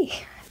 Yahtzee.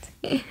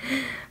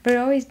 But it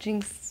always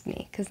jinxes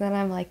me, because then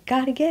I'm like,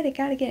 gotta get it,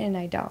 and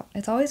I don't.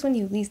 It's always when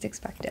you least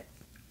expect it.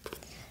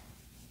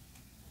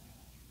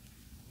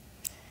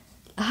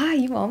 Ah,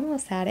 you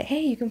almost had it.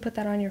 Hey, you can put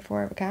that on your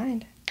 4 of a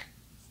kind.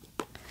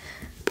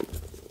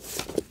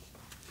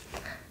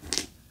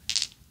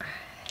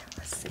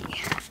 Let's see.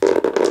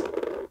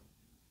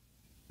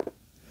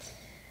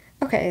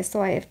 Okay,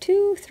 so I have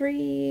 2,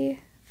 3,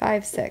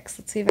 5, 6.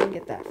 Let's see if I can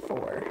get that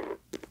 4.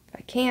 If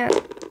I can't,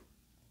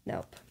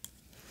 nope.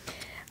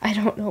 I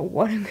don't know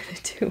what I'm going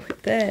to do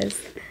with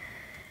this.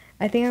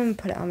 I think I'm going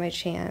to put it on my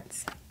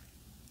chance.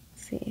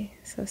 Let's see.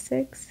 So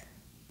 6,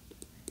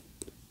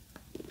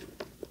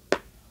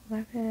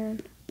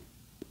 11,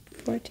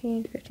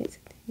 14, 15,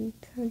 16,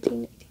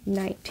 17, 18,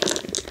 19.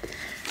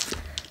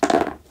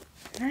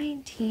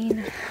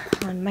 19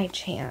 on my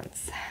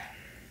chance.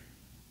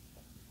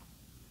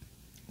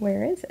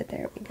 Where is it?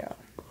 There we go.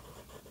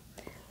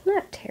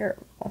 Not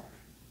terrible.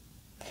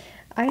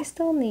 I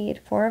still need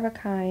 4 of a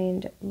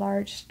kind,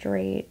 large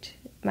straight,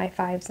 my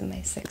 5s and my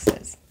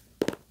 6s.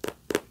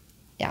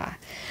 Yeah.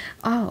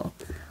 Oh,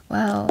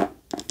 well.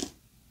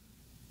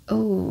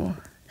 Oh.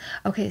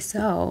 Okay,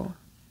 so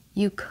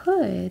you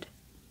could.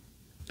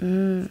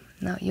 No,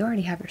 you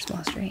already have your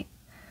small straight.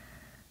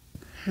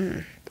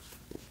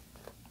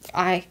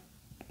 I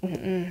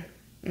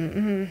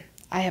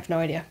have no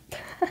idea.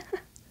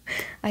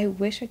 I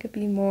wish I could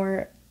be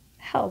more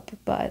help,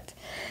 but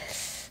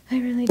I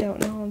really don't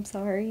know. I'm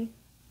sorry.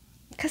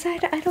 Because I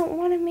don't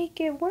want to make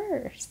it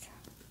worse.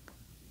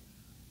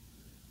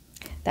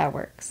 That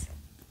works.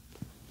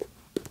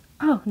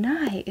 Oh,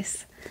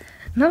 nice.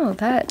 No,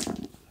 that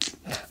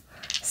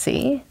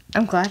See?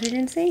 I'm glad I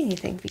didn't say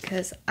anything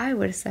because I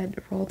would have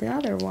said roll the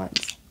other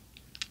ones.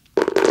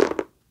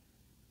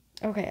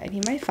 Okay, I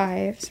need my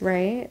 5s,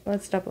 right?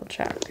 Let's double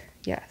check.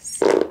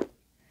 Yes.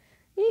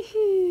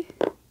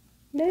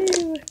 No,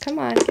 come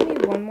on, give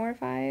me one more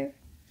 5. I'm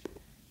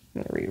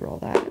gonna re-roll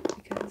that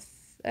because,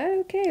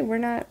 okay, we're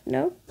not,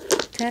 nope,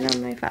 10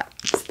 on my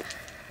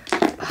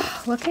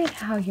 5s. Look at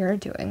how you're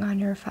doing on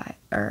your 5,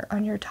 or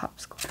on your top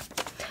score.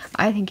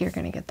 I think you're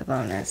gonna get the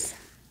bonus.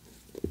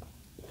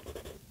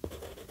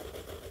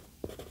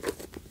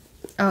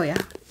 Oh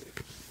yeah.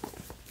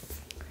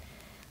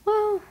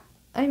 Well,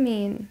 I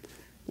mean,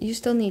 you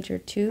still need your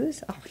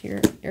 2s. Oh,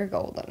 you're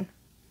golden.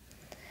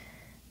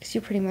 Because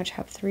you pretty much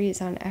have 3s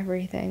on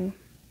everything.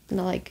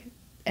 No, like,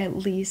 at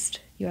least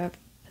you have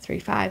 3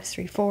 5s,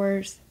 3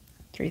 4s,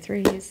 3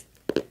 3s.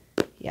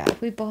 Yeah,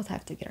 we both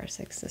have to get our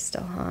 6s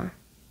still, huh?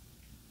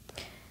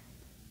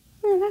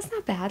 No, that's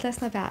not bad.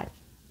 That's not bad.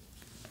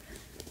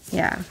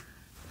 Yeah.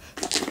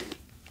 Okay,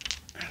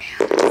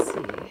 let's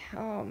see.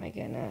 Oh my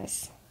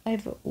goodness. I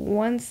have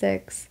 1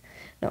 6.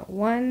 No,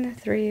 1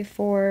 3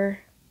 4.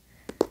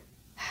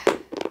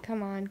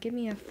 Come on, give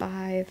me a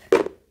 5.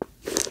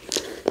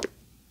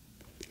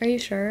 Are you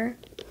sure?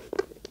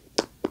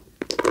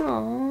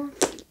 Aw,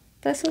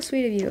 that's so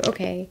sweet of you.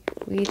 Okay,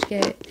 we each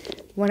get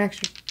 1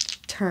 extra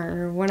turn,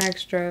 or 1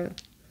 extra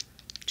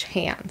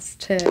chance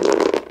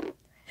to...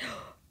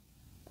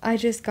 I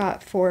just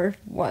got 4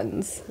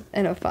 1s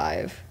and a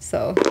 5,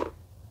 so...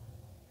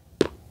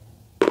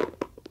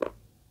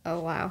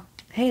 Oh, wow.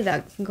 Hey,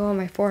 that can go on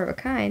my 4 of a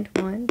kind.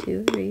 1,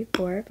 2, 3,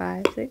 4,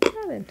 5, 6,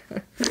 7.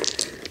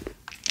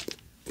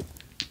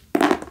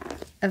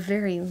 A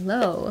very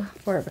low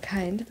 4 of a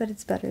kind, but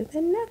it's better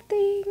than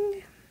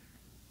nothing.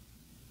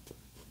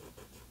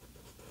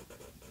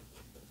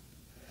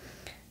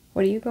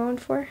 What are you going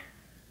for?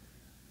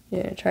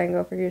 You're gonna try and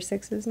go for your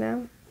 6s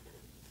now?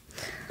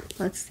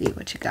 Let's see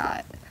what you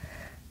got.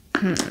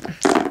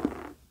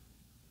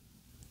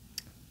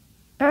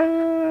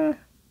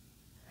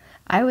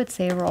 I would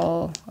say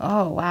roll.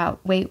 Oh, wow.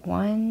 Wait,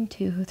 1,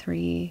 2,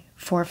 3,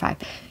 4, 5.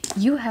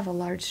 You have a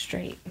large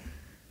straight.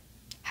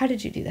 How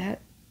did you do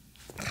that?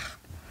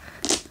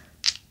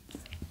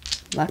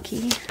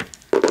 Lucky.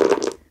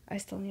 I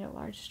still need a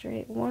large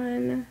straight.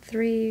 1,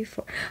 3,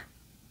 4.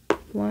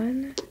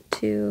 1,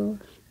 2,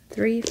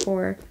 3,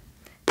 4.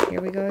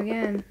 Here we go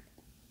again.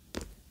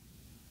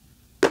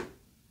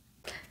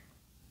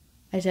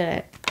 I did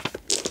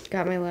it.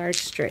 Got my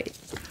large straight.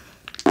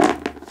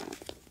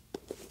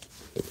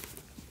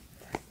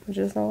 Which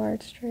is a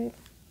large straight.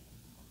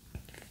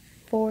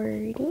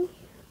 40.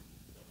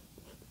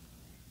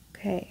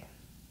 Okay.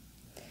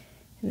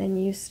 And then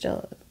you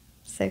still...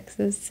 6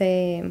 is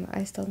same.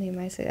 I still need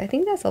my 6. I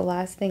think that's the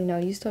last thing. No,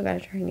 you still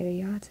gotta try and get a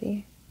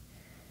Yahtzee.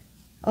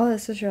 Oh,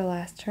 this was your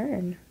last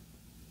turn.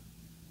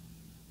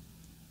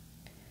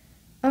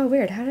 Oh,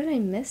 weird. How did I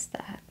miss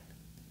that?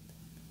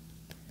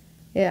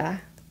 Yeah.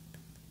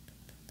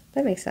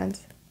 That makes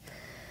sense.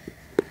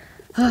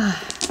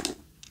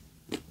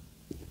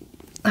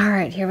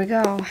 Alright, here we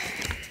go.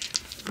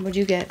 What'd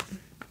you get?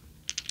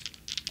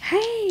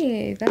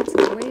 Hey! That's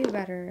way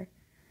better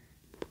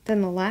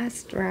than the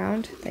last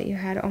round that you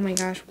had. Oh my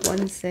gosh,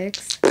 1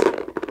 6.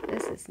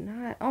 This is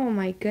not... Oh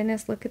my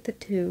goodness, look at the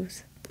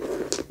 2s.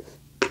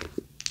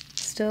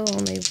 Still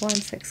only 1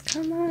 6.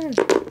 Come on!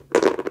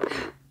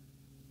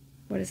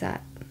 What is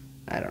that?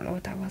 I don't know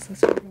what that was.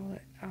 Let's roll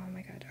it. Oh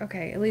my god.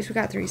 Okay, at least we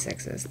got 3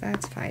 6s.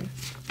 That's fine.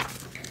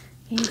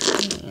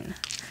 18.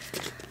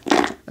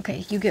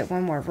 Okay, you get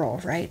 1 more roll,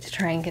 right? To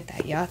try and get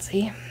that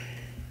Yahtzee.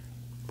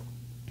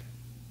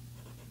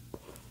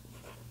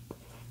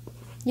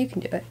 You can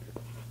do it.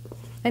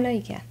 I know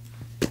you can.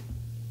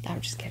 I'm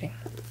just kidding.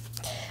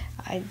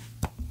 I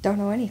don't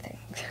know anything.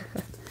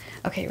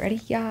 Okay, ready?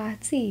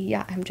 Yahtzee.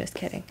 Yeah, I'm just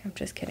kidding. I'm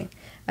just kidding.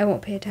 I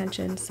won't pay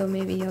attention, so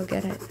maybe you'll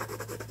get it.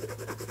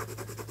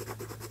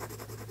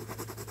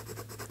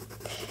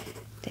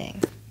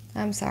 Dang.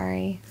 I'm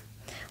sorry.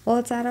 Well,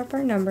 let's add up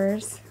our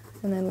numbers,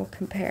 and then we'll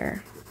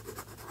compare.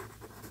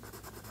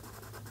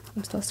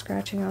 I'm still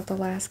scratching out the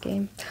last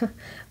game.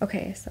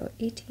 Okay, so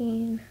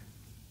 18...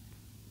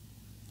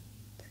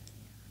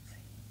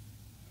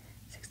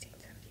 16,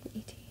 17,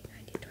 18,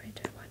 19, 20,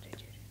 21,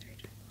 22,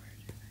 23,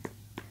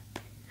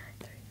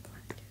 24,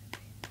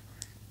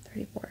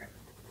 34.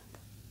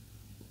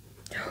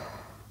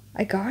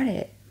 I got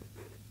it.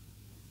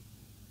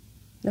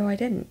 No, I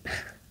didn't.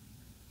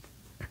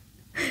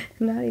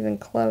 Not even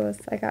close.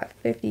 I got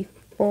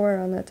 54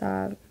 on the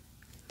top.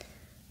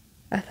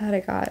 I thought I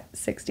got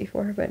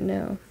 64, but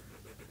no.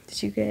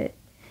 Did you get...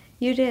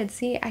 You did.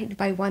 See,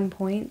 by 1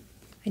 point.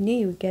 I knew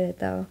you would get it,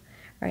 though.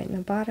 Alright, in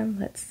the bottom,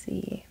 let's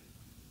see.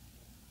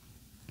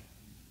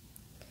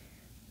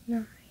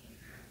 9,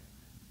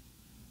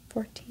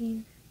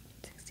 14,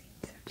 16,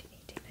 17,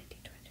 18, 19,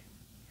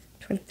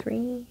 20,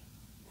 23,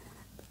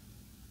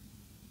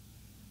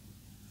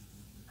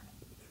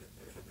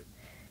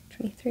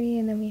 23,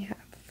 and then we have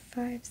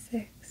 5, 6,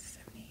 7,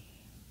 8,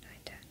 9,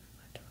 10,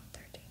 11, 12,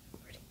 13,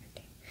 14,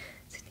 15,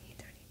 16,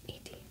 17,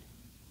 18.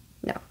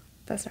 No,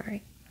 that's not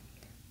right.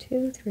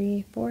 2,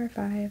 3, 4,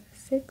 5,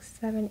 6,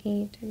 7,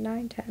 8,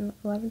 9, 10,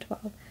 11,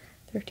 12,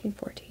 13,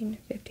 14,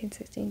 15,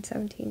 16,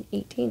 17,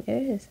 18. It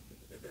is.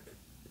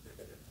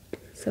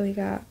 So we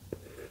got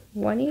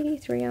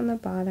 183 on the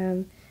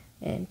bottom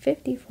and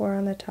 54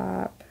 on the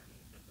top,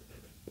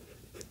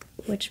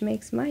 which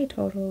makes my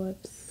total of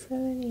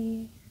 7,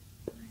 8,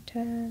 9,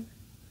 10,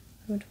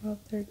 11, 12,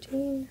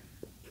 13,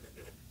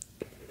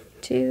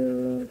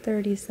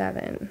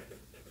 237.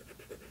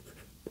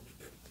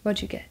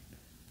 What'd you get?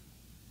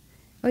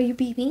 Oh, you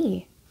beat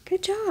me.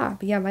 Good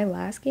job. Yeah, my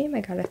last game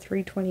I got a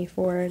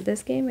 324.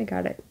 This game I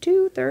got a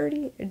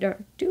 230. No,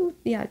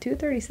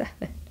 237.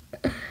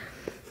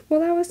 Well,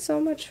 that was so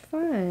much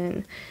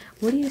fun.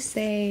 What do you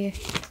say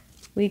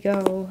we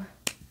go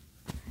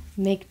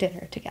make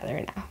dinner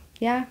together now?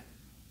 Yeah?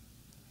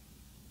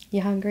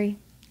 You hungry?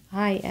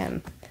 I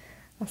am.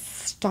 I'm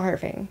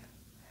starving.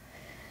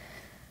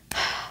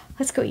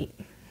 Let's go eat.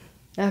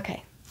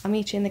 Okay, I'll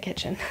meet you in the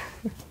kitchen.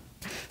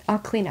 I'll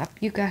clean up.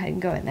 You go ahead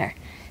and go in there.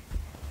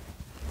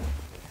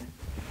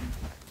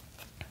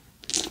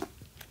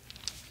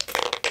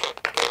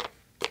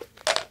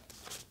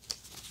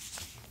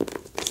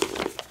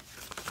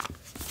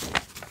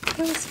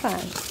 It was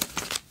fun.